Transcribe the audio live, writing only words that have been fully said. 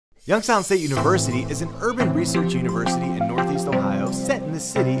Youngstown State University is an urban research university in Northeast Ohio set in the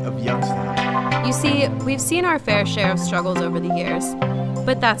city of Youngstown. You see, we've seen our fair share of struggles over the years,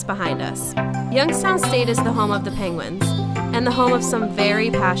 but that's behind us. Youngstown State is the home of the Penguins, and the home of some very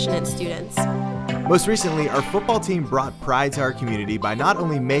passionate students. Most recently, our football team brought pride to our community by not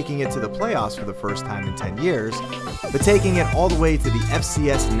only making it to the playoffs for the first time in 10 years, but taking it all the way to the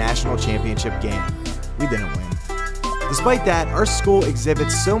FCS National Championship game. We didn't win. Despite that, our school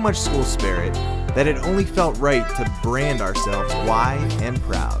exhibits so much school spirit that it only felt right to brand ourselves wide and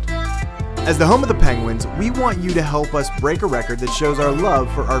proud. As the home of the Penguins, we want you to help us break a record that shows our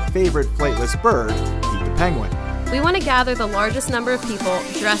love for our favorite flightless bird, Pete the Penguin. We want to gather the largest number of people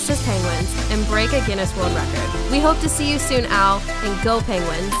dressed as penguins and break a Guinness World Record. We hope to see you soon, Al, and go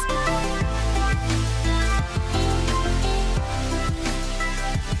Penguins!